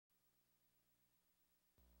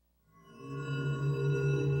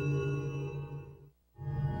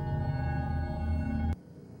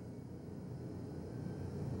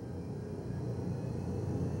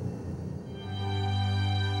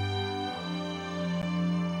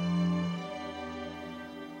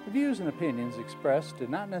The views and opinions expressed do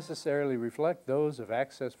not necessarily reflect those of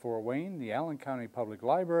Access Fort Wayne, the Allen County Public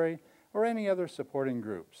Library, or any other supporting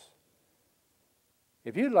groups.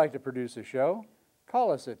 If you'd like to produce a show,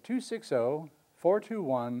 call us at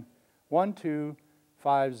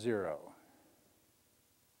 260-421-1250.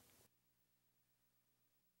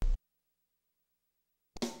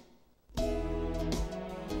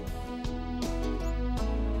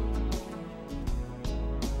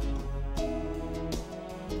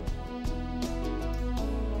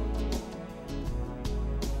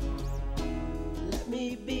 Let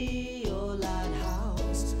me be your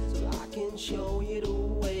lighthouse so I can show you the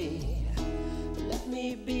way. Let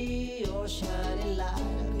me be your shining light,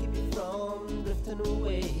 I'll keep you from drifting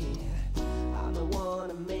away. I'm the one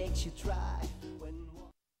that makes you try.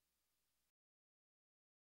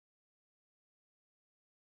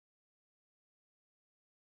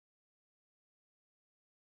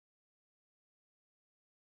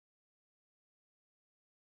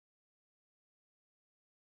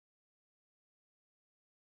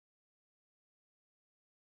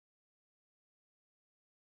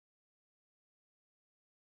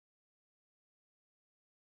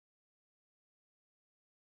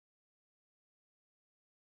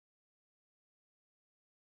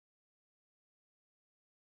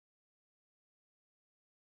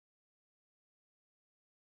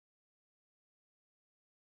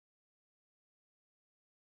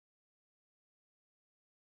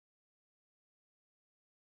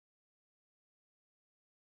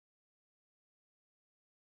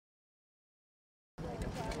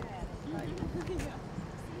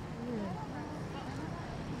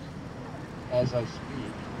 As I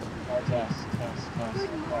speak, test.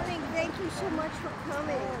 Good morning. Thank you so much for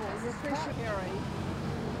coming. I appreciate it.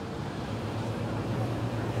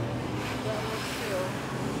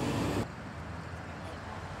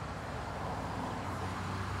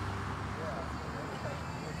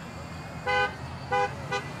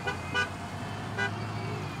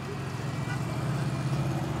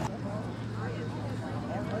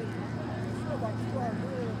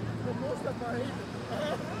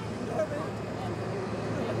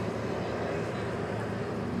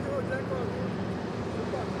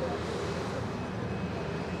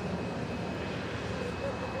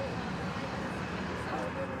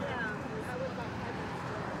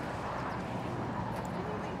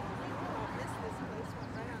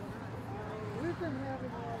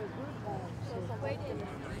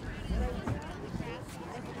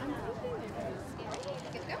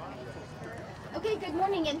 Okay, good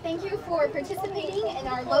morning, and thank you for participating in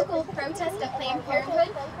our local protest of Planned Parenthood.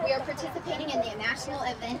 We are participating in the national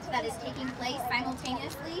event that is taking place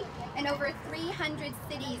simultaneously in over 300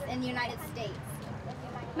 cities in the United States.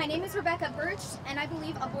 My name is Rebecca Birch, and I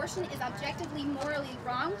believe abortion is objectively morally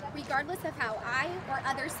wrong, regardless of how I or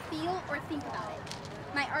others feel or think about it.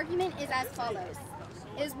 My argument is as follows.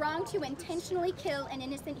 It is wrong to intentionally kill an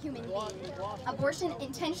innocent human being. Abortion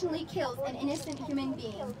intentionally kills an innocent human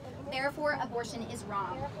being. Therefore, abortion is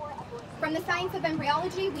wrong. From the science of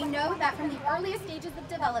embryology, we know that from the earliest stages of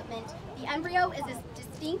development, the embryo is a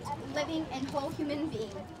distinct, living, and whole human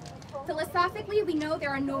being. Philosophically, we know there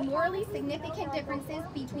are no morally significant differences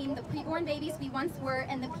between the preborn babies we once were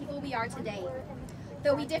and the people we are today.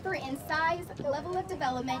 Though we differ in size, level of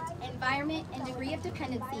development, environment, and degree of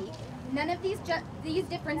dependency, none of these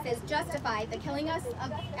differences justify the killing us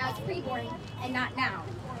as preborn and not now.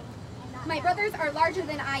 My brothers are larger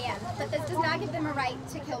than I am, but this does not give them a right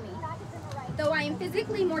to kill me. Though I am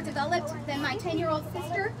physically more developed than my 10-year-old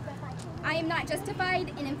sister, I am not justified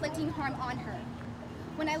in inflicting harm on her.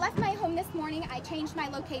 When I left my home this morning, I changed my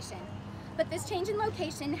location, but this change in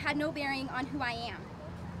location had no bearing on who I am.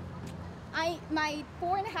 My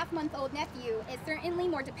 4.5-month-old nephew is certainly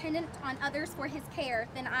more dependent on others for his care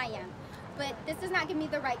than I am, but this does not give me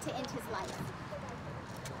the right to end his life.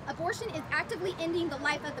 Abortion is actively ending the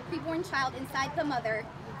life of the preborn child inside the mother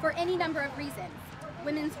for any number of reasons.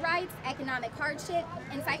 Women's rights, economic hardship,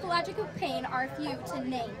 and psychological pain are a few to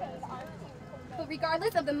name. But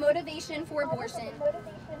regardless of the motivation for abortion,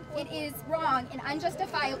 it is wrong and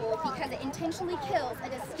unjustifiable because it intentionally kills a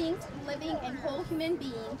distinct, living, and whole human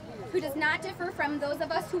being who does not differ from those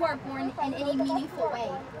of us who are born in any meaningful way.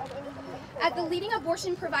 As the leading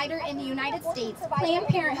abortion provider in the United States, Planned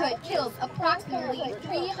Parenthood kills approximately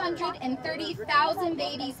 330,000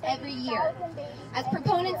 babies every year. As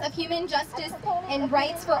proponents of human justice and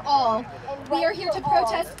rights for all, we are here to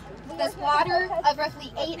protest the slaughter of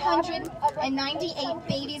roughly 898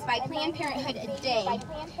 babies by Planned Parenthood a day,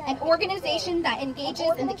 an organization that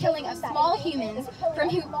engages in the killing of small humans from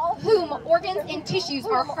whom organs and tissues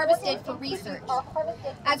are harvested for research.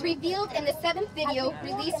 As revealed in the 7th video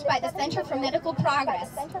released by the Center for Medical Progress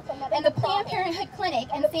and the Planned Parenthood Clinic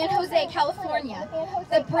in San Jose, California,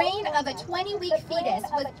 the brain of a 20-week fetus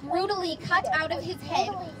was brutally cut out of his head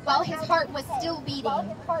while his heart was still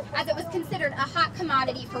beating, as it was considered a hot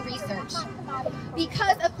commodity for research.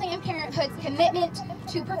 Because of Planned Parenthood's commitment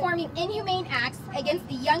to performing inhumane acts against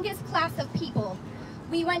the youngest class of people,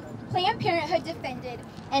 Planned Parenthood defended,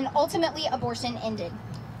 and ultimately abortion ended.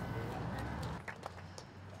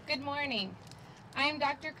 Good morning. I am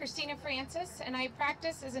Dr. Christina Francis, and I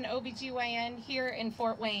practice as an OBGYN here in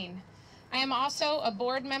Fort Wayne. I am also a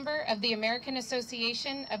board member of the American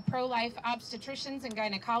Association of Pro-Life Obstetricians and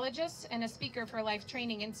Gynecologists and a speaker for Life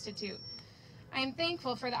Training Institute. I am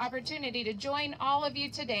thankful for the opportunity to join all of you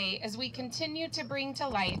today as we continue to bring to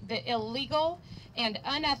light the illegal and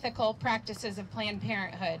unethical practices of Planned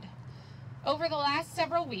Parenthood. Over the last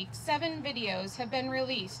several weeks, 7 videos have been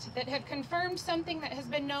released that have confirmed something that has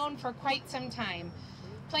been known for quite some time.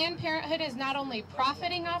 Planned Parenthood is not only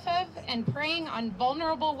profiting off of and preying on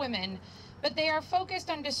vulnerable women, but they are focused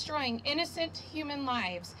on destroying innocent human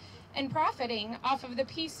lives and profiting off of the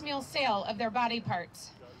piecemeal sale of their body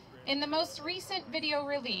parts. In the most recent video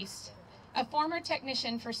released, a former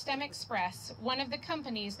technician for STEM Express, one of the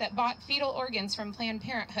companies that bought fetal organs from Planned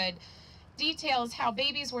Parenthood, details how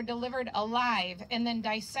babies were delivered alive and then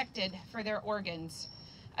dissected for their organs.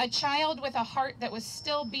 A child with a heart that was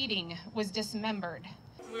still beating was dismembered.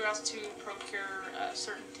 We were asked to procure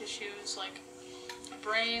certain tissues like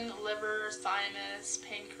brain, liver, thymus,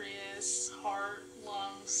 pancreas, heart,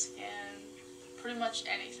 lungs, and pretty much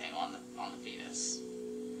anything on the fetus.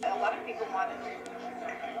 A lot of people want to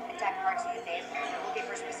attack parts these days, looking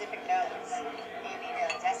for specific nodes,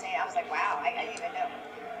 testing it. I was like, wow, I didn't even know.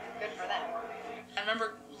 Good for them. I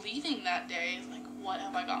remember leaving that day, like, what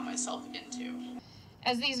have I got myself into?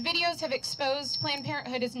 As these videos have exposed, Planned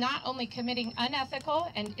Parenthood is not only committing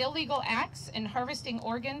unethical and illegal acts in harvesting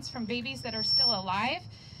organs from babies that are still alive,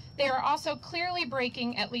 they are also clearly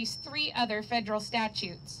breaking at least 3 other federal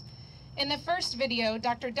statutes. In the first video,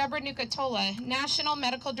 Dr. Deborah Nucatola, National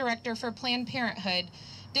Medical Director for Planned Parenthood,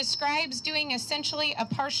 describes doing essentially a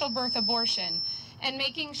partial birth abortion and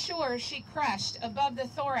making sure she crushed above the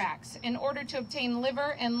thorax in order to obtain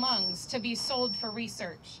liver and lungs to be sold for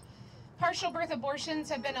research. Partial birth abortions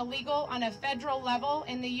have been illegal on a federal level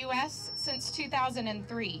in the U.S. since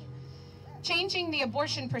 2003. Changing the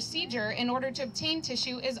abortion procedure in order to obtain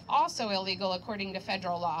tissue is also illegal according to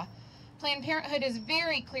federal law. Planned Parenthood is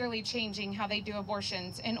very clearly changing how they do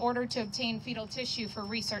abortions in order to obtain fetal tissue for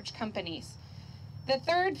research companies. The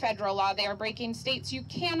third federal law they are breaking states you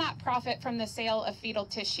cannot profit from the sale of fetal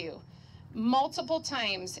tissue. Multiple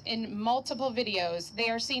times in multiple videos, they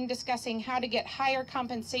are seen discussing how to get higher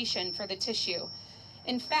compensation for the tissue.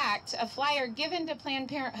 In fact, a flyer given to Planned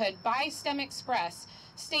Parenthood by STEM Express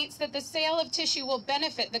states that the sale of tissue will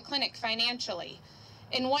benefit the clinic financially.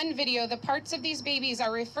 In one video, the parts of these babies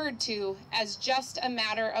are referred to as just a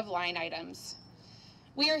matter of line items.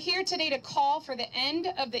 We are here today to call for the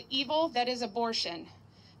end of the evil that is abortion.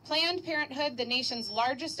 Planned Parenthood, the nation's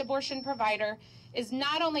largest abortion provider, is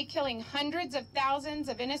not only killing hundreds of thousands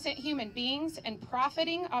of innocent human beings and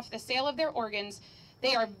profiting off the sale of their organs,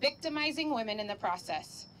 they are victimizing women in the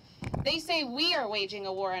process. They say we are waging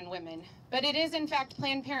a war on women, but it is in fact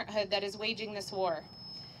Planned Parenthood that is waging this war.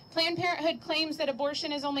 Planned Parenthood claims that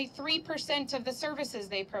abortion is only 3% of the services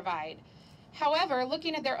they provide. However,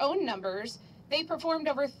 looking at their own numbers, they performed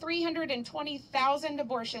over 320,000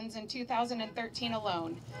 abortions in 2013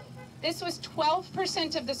 alone. This was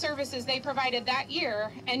 12% of the services they provided that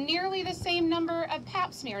year and nearly the same number of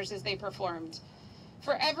pap smears as they performed.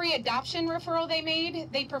 For every adoption referral they made,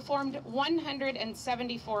 they performed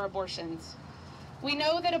 174 abortions. We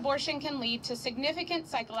know that abortion can lead to significant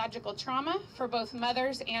psychological trauma for both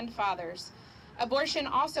mothers and fathers. Abortion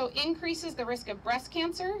also increases the risk of breast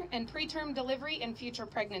cancer and preterm delivery and future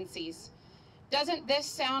pregnancies. Doesn't this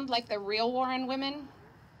sound like the real war on women?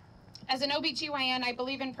 As an OBGYN, I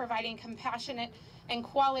believe in providing compassionate and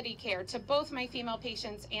quality care to both my female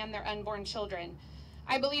patients and their unborn children.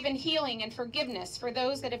 I believe in healing and forgiveness for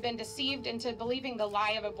those that have been deceived into believing the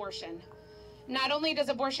lie of abortion. Not only does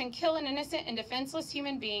abortion kill an innocent and defenseless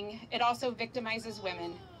human being, it also victimizes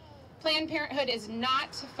women. Planned Parenthood is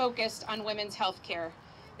not focused on women's health care.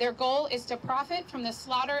 Their goal is to profit from the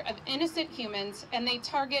slaughter of innocent humans, and they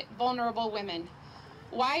target vulnerable women.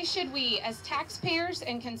 Why should we, as taxpayers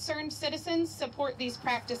and concerned citizens, support these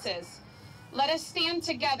practices? Let us stand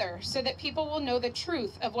together so that people will know the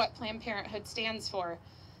truth of what Planned Parenthood stands for.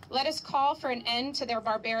 Let us call for an end to their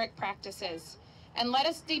barbaric practices. And let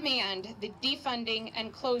us demand the defunding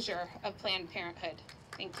and closure of Planned Parenthood.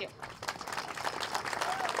 Thank you.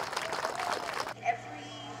 Every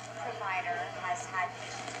provider has had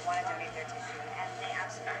patients who want to donate their tissue, and they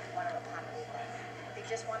absolutely want to accommodate them. They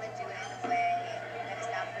just want to do it in a way that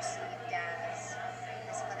is not perceived as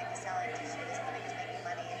this clinic is selling tissue, this clinic is making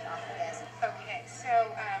money off of this. Okay,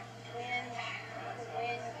 so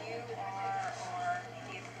when you are or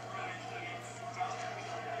the employer is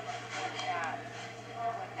determining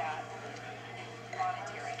what that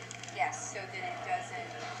monetary, yes, so that it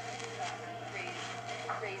doesn't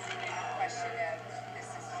raise any question of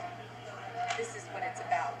this is what it's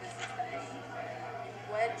about, this is the main.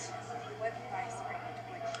 What price range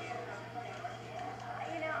would you?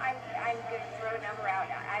 You know, I'm going to throw a number out.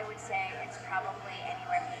 I would say it's probably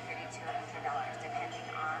anywhere from $30 to $100, depending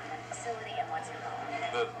on the facility and what's involved.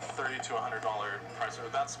 The $30 to $100 price,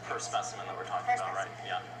 that's per specimen that we're talking about, right?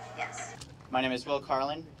 Yeah. Yes. My name is Will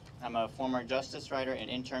Carlin. I'm a former justice writer and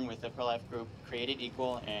intern with the pro-life group Created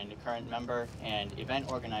Equal, and a current member and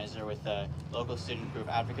event organizer with the local student group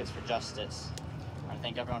Advocates for Justice. I want to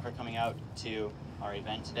thank everyone for coming out to our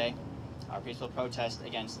event today, our peaceful protest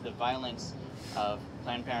against the violence of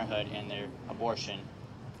Planned Parenthood and their abortion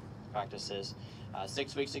practices.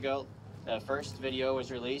 6 weeks ago, the first video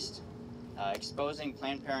was released exposing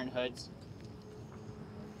Planned Parenthood's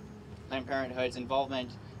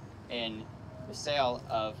involvement in the sale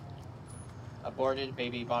of aborted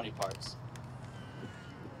baby body parts.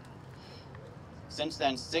 Since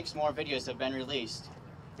then, 6 more videos have been released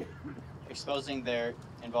exposing their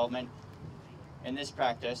involvement in this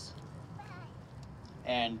practice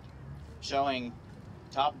and showing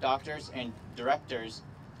top doctors and directors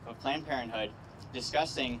of Planned Parenthood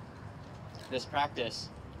discussing this practice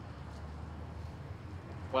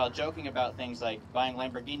while joking about things like buying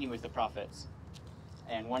Lamborghini with the profits.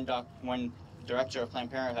 And one director of Planned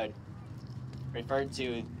Parenthood referred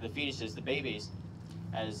to the fetuses, the babies,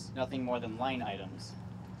 as nothing more than line items.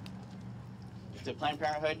 To Planned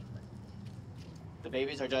Parenthood, the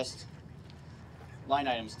babies are just line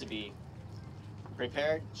items to be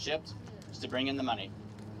prepared, shipped, just to bring in the money.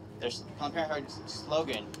 Planned Parenthood's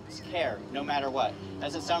slogan is care, no matter what.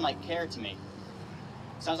 Doesn't sound like care to me.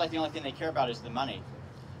 It sounds like the only thing they care about is the money.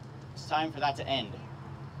 It's time for that to end.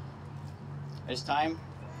 It's time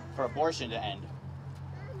for abortion to end.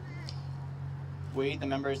 We, the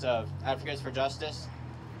members of Advocates for Justice,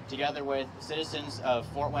 together with citizens of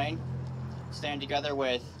Fort Wayne, stand together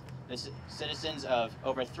with the citizens of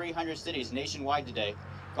over 300 cities nationwide today,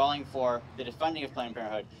 calling for the defunding of Planned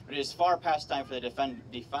Parenthood. But it is far past time for the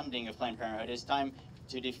defunding of Planned Parenthood. It is time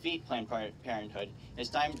to defeat Planned Parenthood. It is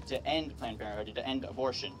time to end Planned Parenthood, to end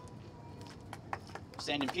abortion.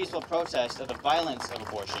 Stand in peaceful protest of the violence of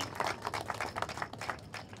abortion.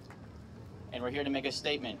 And we're here to make a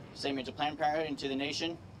statement to Planned Parenthood and to the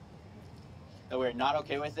nation that we're not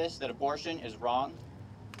okay with this, that abortion is wrong,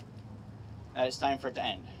 that it's time for it to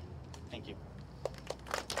end. Thank you.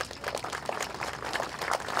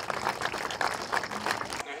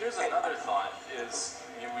 Now here's another thought, is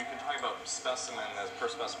we can talk about specimen as per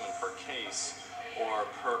specimen per case or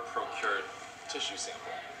per procured tissue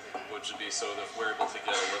sample, which would be so that if we're able to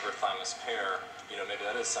get a liver thymus pair, maybe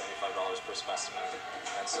that is $75 per specimen,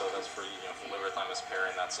 and so that's for for liver thymus pair,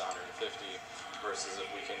 and that's $150, versus if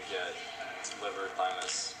we can get liver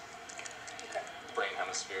thymus, brain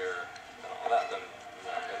hemisphere, and all that, then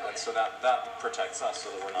and so that protects us so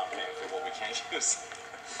that we're not paying for what we can't use.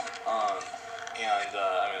 I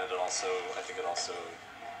think it also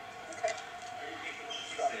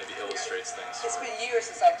maybe illustrates things. It's been years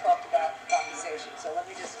since I've talked about compensation, so let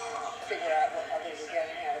me just figure out what others are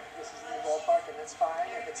getting at. If this is in the ballpark, and that's fine.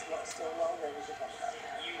 If it's still low, then we can talk about it.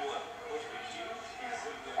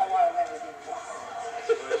 I want a Lamborghini.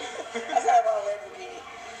 I said I want a Lamborghini.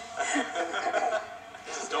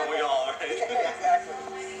 Don't we all, right? Yeah, exactly.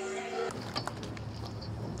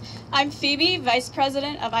 I'm Phoebe, Vice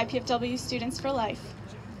President of IPFW Students for Life.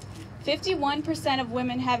 51% of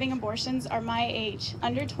women having abortions are my age,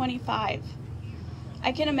 under 25.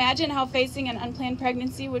 I can imagine how facing an unplanned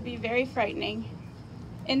pregnancy would be very frightening.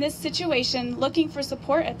 In this situation, looking for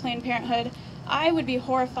support at Planned Parenthood, I would be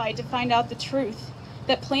horrified to find out the truth,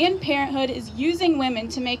 that Planned Parenthood is using women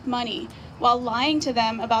to make money while lying to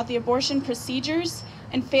them about the abortion procedures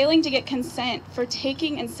and failing to get consent for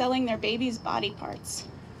taking and selling their babies' body parts.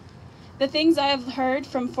 The things I have heard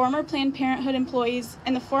from former Planned Parenthood employees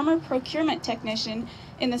and the former procurement technician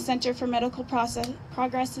in the Center for Medical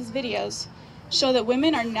Progress's videos show that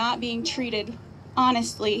women are not being treated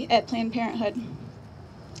honestly at Planned Parenthood.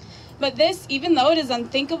 But this, even though it is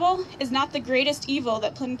unthinkable, is not the greatest evil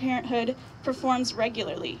that Planned Parenthood performs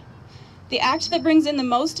regularly. The act that brings in the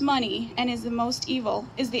most money and is the most evil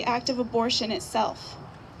is the act of abortion itself.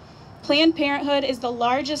 Planned Parenthood is the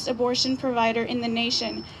largest abortion provider in the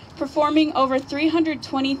nation, performing over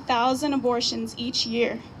 320,000 abortions each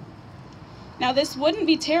year. Now, this wouldn't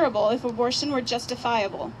be terrible if abortion were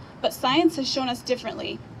justifiable, but science has shown us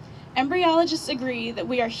differently. Embryologists agree that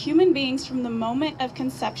we are human beings from the moment of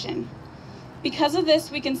conception. Because of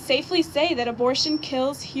this, we can safely say that abortion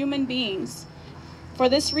kills human beings. For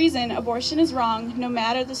this reason, abortion is wrong no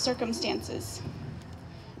matter the circumstances.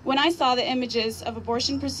 When I saw the images of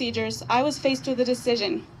abortion procedures, I was faced with a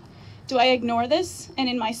decision. Do I ignore this and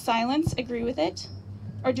in my silence agree with it?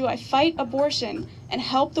 Or do I fight abortion and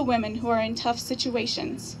help the women who are in tough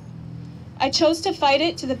situations? I chose to fight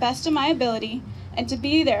it to the best of my ability and to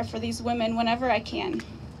be there for these women whenever I can.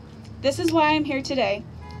 This is why I'm here today,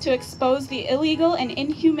 to expose the illegal and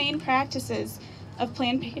inhumane practices of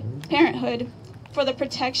Planned Parenthood for the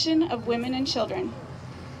protection of women and children.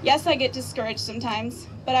 Yes, I get discouraged sometimes,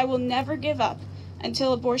 but I will never give up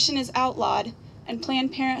until abortion is outlawed and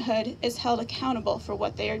Planned Parenthood is held accountable for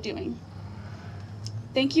what they are doing.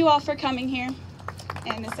 Thank you all for coming here,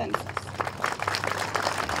 and a census.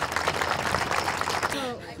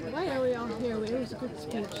 So, why are we all here? It was a good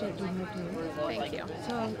speech that you had here. Thank you.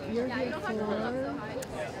 So, you're here for?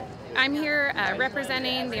 I'm here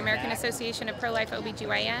representing the American Association of Pro-Life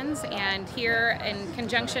OBGYNs, and here in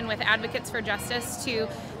conjunction with Advocates for Justice to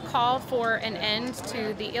call for an end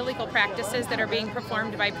to the illegal practices that are being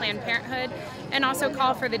performed by Planned Parenthood, and also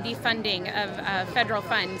call for the defunding of federal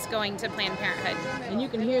funds going to Planned Parenthood. And you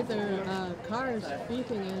can hear the cars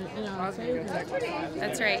beeping in our favor.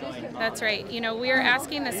 That's right. That's right. You know, we are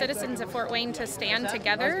asking the citizens of Fort Wayne to stand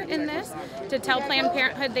together in this, to tell Planned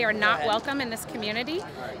Parenthood they are not welcome in this community.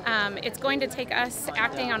 It's going to take us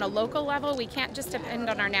acting on a local level. We can't just depend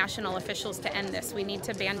on our national officials to end this. We need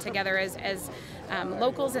to band together as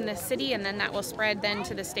locals in the city, and then that will spread then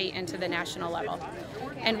to the state and to the national level.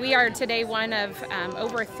 And we are today one of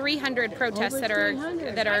over 300 protests that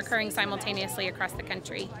are occurring simultaneously across the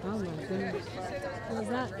country. Oh my goodness. Well,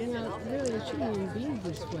 that, really, it shouldn't even be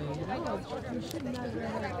this way. We should never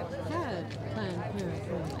have had Planned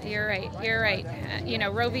Parenthood. You're right. You're right.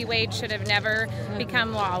 Roe v. Wade should have never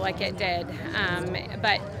become law like it did.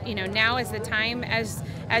 But now is the time.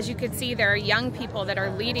 As you could see, there are young people that are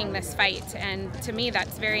leading this fight, and to me,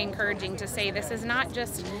 that's very encouraging to say this is not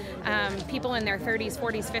just people in their 30s,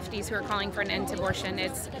 40s, 50s who are calling for an end to abortion.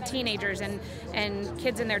 It's teenagers and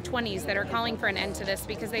kids in their 20s that are calling for an end to this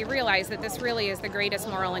because they realize that this really is the greatest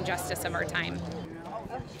moral injustice of our time.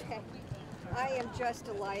 Okay. I am just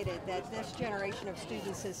delighted that this generation of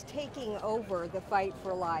students is taking over the fight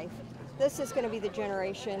for life. This is going to be the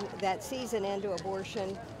generation that sees an end to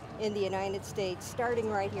abortion in the United States, starting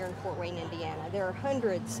right here in Fort Wayne, Indiana. There are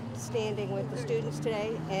hundreds standing with the students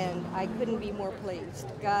today, and I couldn't be more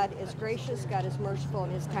pleased. God is gracious, God is merciful,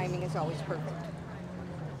 and His timing is always perfect.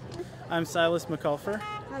 I'm Silas McCulfer.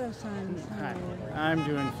 Hello, Silas. Hi. I'm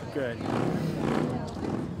doing good.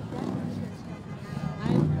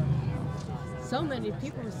 So many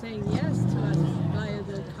people are saying yes to us via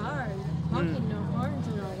the car, honking no horns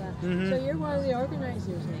and all that. Mm-hmm. So you're one of the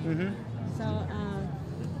organizers now. Mm-hmm. So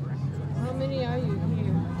how many are you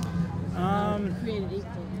here? Created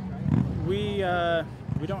Equal.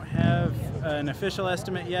 We don't have an official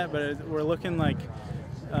estimate yet, but we're looking like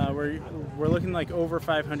we're looking like over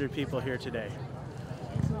 500 people here today.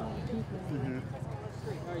 That's a lot of people. Mm-hmm.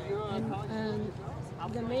 And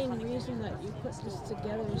the main reason that you put this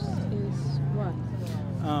together is what?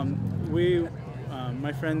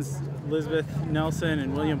 My friends Elizabeth Nelson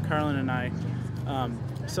and William Carlin and I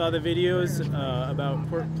saw the videos about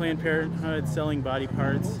Planned Parenthood selling body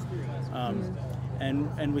parts,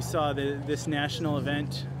 and we saw this national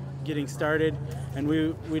event getting started, and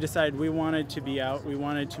we decided we wanted to be out. We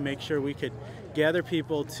wanted to make sure we could gather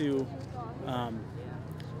people to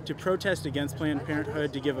protest against Planned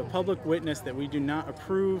Parenthood, to give a public witness that we do not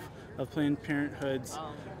approve of Planned Parenthood's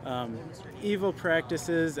evil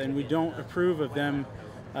practices, and we don't approve of them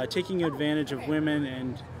taking advantage of women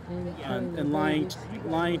and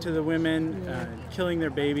lying to the women, killing their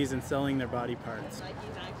babies and selling their body parts.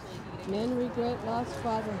 Men regret lost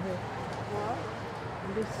fatherhood.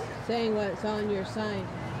 I'm just saying what's on your sign.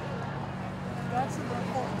 That's an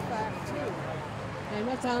important fact too. And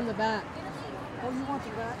what's on the back? Oh, you want the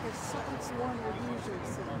back? It's the one we usually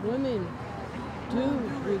see. Women do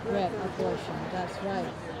regret abortion. That's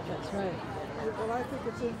right. That's right. Well, I think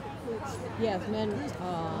it's yes, men. Men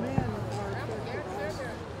are affected also.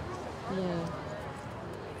 Yeah,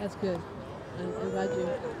 that's good. I'm glad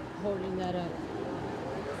you're holding that up.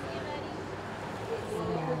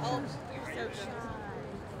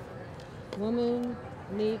 Women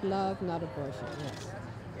need love, not abortion. Yes.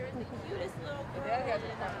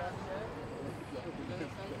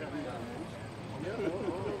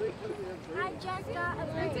 I just got a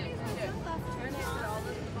birthday.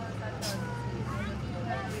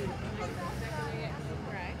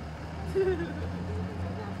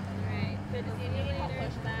 Good to see you.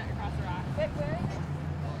 Push that across the rock.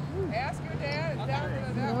 Ask your dad. It's down to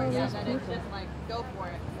the No, Yeah, that's then cool. it's just like, go for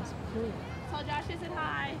it. That's cool. Tell Josh I said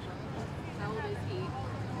hi. How old is he?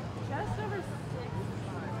 Just over 6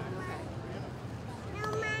 months. Okay. No,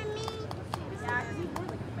 mommy. Yeah, because he's more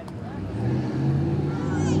like a baby.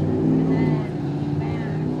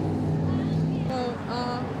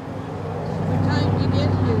 What time did you get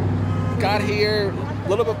here? Got here a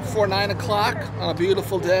little bit before 9 o'clock on a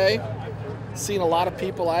beautiful day. Seen a lot of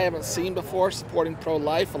people I haven't seen before supporting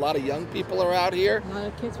pro-life. A lot of young people are out here. A lot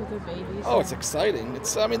of kids with their babies. Oh, it's exciting.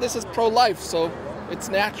 I mean, this is pro-life, so it's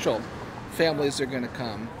natural. Families are going to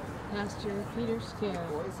come. Pastor Peter Scare,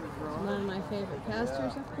 one of my favorite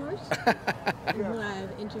pastors, of course, who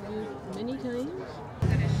I've interviewed many times.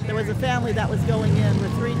 There was a family that was going in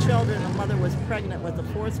with 3 children. The mother was pregnant with the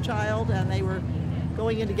 4th child, and they were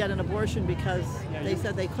going in to get an abortion because they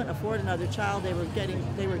said they couldn't afford another child. They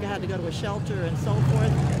had to go to a shelter and so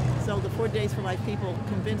forth. So the 40 Days for Life people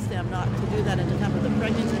convinced them not to do that and to come to the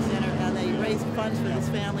pregnancy center, and they raised funds for this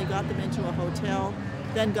family, got them into a hotel,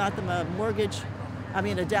 then got them a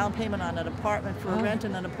down payment on an apartment for rent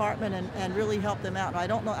in an apartment, and really helped them out. I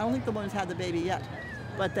don't think the woman's had the baby yet,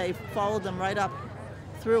 but they followed them right up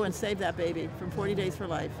through and saved that baby from 40 Days for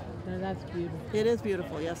Life. Now that's beautiful. It is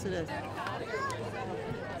beautiful, yes it is.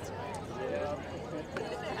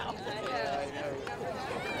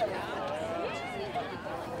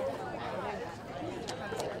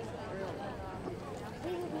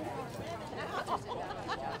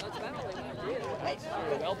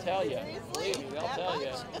 They'll tell you. Believe me, they'll tell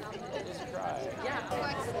you. They'll just cry.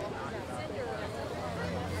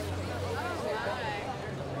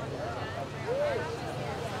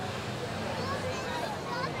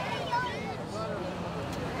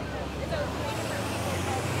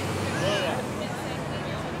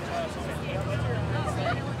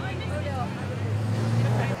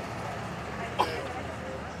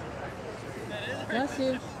 Bless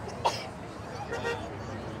you.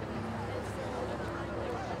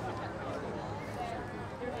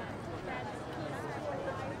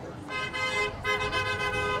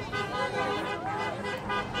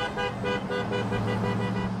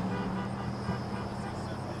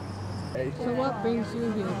 So what brings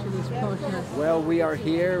you here to this protest? Well, we are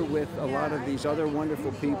here with a lot of these other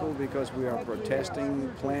wonderful people because we are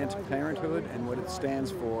protesting Planned Parenthood and what it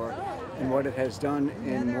stands for and what it has done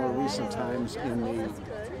in more recent times in the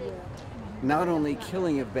not only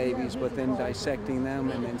killing of babies, but then dissecting them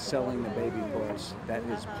and then selling the baby parts. That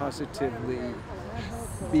is positively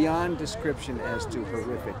beyond description as to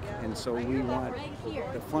horrific. And so we want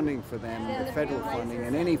the funding for them, the federal funding,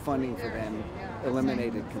 and any funding for them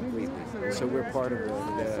eliminated completely. And so we're part of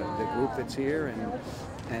the group that's here,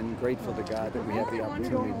 and grateful to God that we have the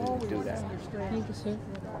opportunity to do that. Thank you, sir.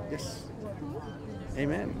 Yes.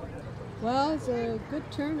 Amen. Well, it's a good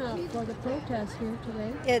turnout for the protest here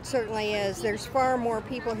today. It certainly is. There's far more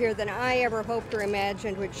people here than I ever hoped or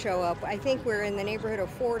imagined would show up. I think we're in the neighborhood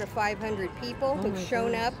of 400 to 500 people who've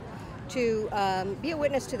shown up to be a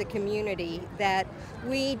witness to the community that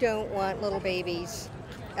we don't want little babies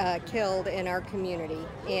killed in our community,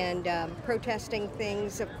 and protesting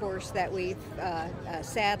things, of course, that we've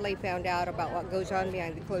sadly found out about what goes on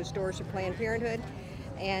behind the closed doors of Planned Parenthood,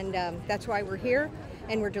 and that's why we're here.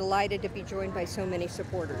 And we're delighted to be joined by so many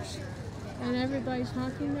supporters. And everybody's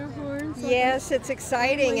honking their horns? Yes, it's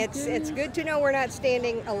exciting. It's good to know we're not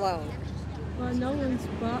standing alone. Well, no one's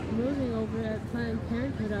moving over at Planned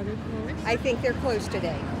Parenthood, are they closed? I think they're closed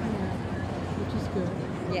today. Yeah, which is good.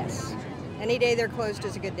 Yes. Any day they're closed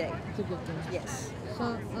is a good day. It's a good day. Yes.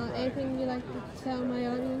 So, anything you'd like to tell my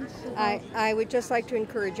audience? I would just like to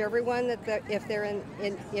encourage everyone that if they're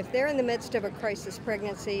in the midst of a crisis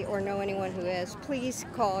pregnancy or know anyone who is, please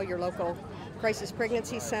call your local crisis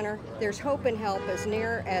pregnancy center. There's hope and help as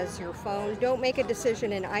near as your phone. Don't make a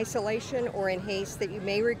decision in isolation or in haste that you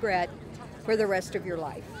may regret for the rest of your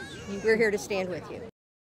life. We're here to stand with you.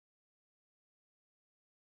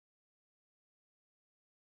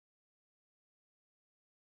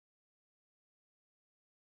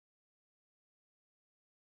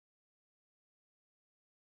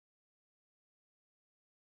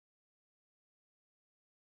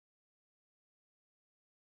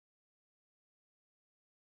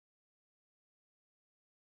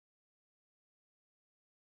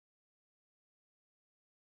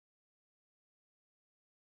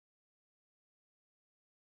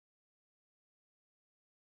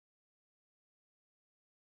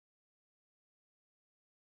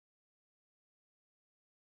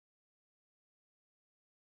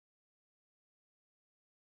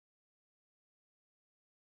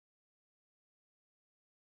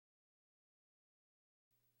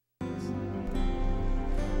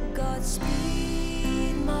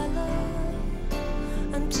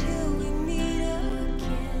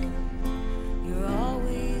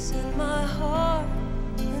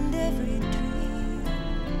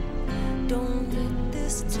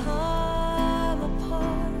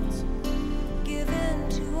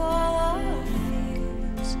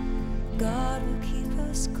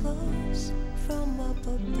 up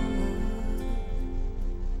above.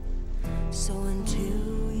 So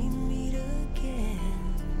until we meet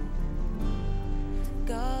again,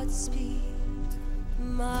 Godspeed,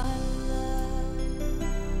 my love.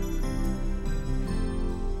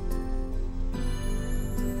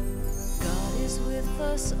 God is with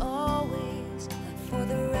us always, for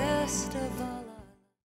the rest of us.